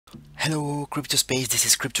Hello crypto space, this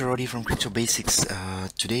is Crypto Roddy from Crypto Basics.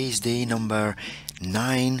 Today is day number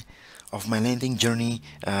 9 of my lending journey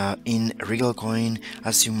in Regal Coin.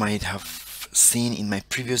 As you might have seen in my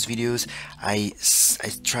previous videos, I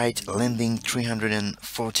tried lending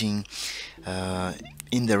 314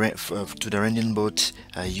 in the to the Rendian bot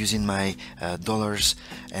using my dollars,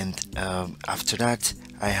 and after that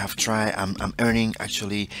I'm earning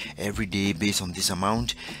actually every day based on this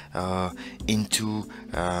amount into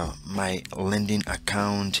my lending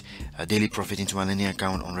account, daily profit into my lending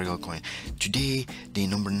account on Regalcoin. Today, day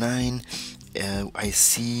number 9, I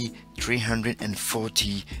see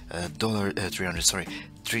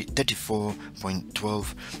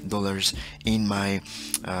 $34.12 in my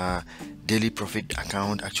daily profit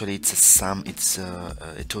account. Actually, it's a sum, it's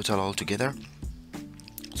a total altogether.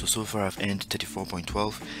 So far I've earned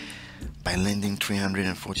 34.12 by lending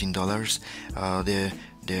 $314.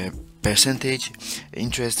 The percentage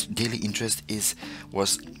interest, daily interest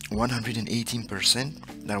was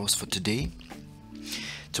 118%. That was for today.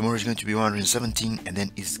 Tomorrow is going to be 117, and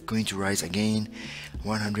then it's going to rise again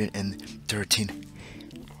 113.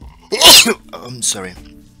 I'm sorry,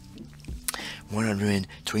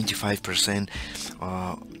 125%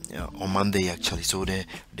 on Monday actually. So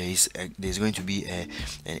there's going to be an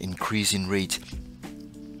increase in rate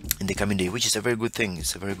in the coming day, which is a very good thing.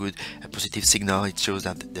 It's a very good positive signal. It shows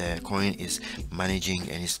that the coin is managing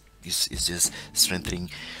and is just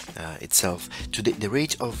strengthening itself. Today the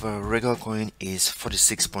rate of Regal coin is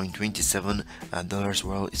 $46.27 dollars.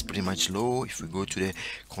 Well, it's pretty much low. If we go to the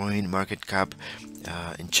coin market cap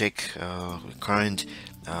and check current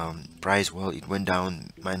price, well, it went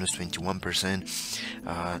down minus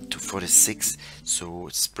 21% to 46, so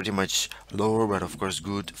it's pretty much lower, but of course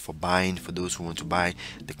good for buying. For those who want to buy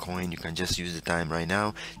the coin, you can just use the time right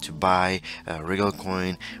now to buy Regal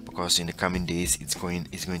coin, because in the coming days it's going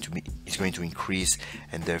to increase,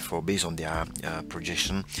 and therefore based on their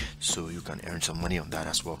projection, so you can earn some money on that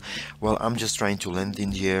as well. Well, I'm just trying to lend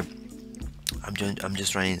in here. I'm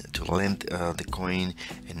just trying to lend the coin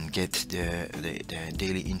and get the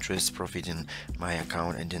daily interest profit in my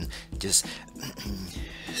account, and then just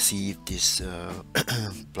see if this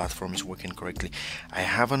platform is working correctly. I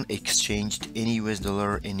haven't exchanged any US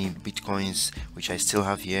dollar, any bitcoins, which I still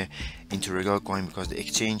have here, into Regal coin, because the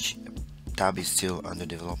exchange tab is still under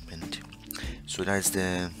development. So that's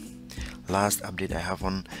the last update I have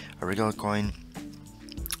on Regal coin.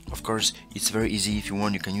 Of course, it's very easy. If you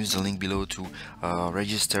want, you can use the link below to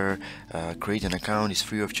register, create an account. It's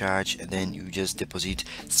free of charge, and then you just deposit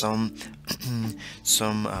some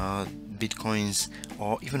bitcoins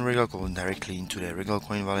or even Regalcoin directly into the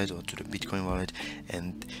Regalcoin wallet or to the Bitcoin wallet.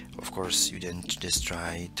 And of course, you then just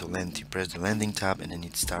try to lend. You press the lending tab, and then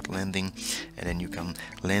it start lending, and then you can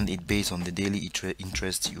lend it based on the daily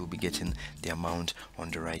interest. You will be getting the amount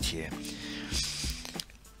on the right here.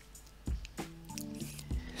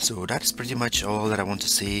 So that's pretty much all that I want to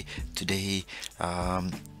say today.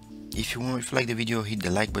 If you like the video, hit the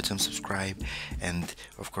like button, subscribe, and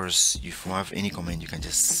of course, if you have any comment, you can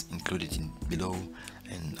just include it in below,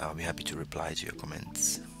 and I'll be happy to reply to your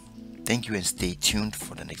comments. Thank you, and stay tuned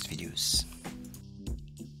for the next videos.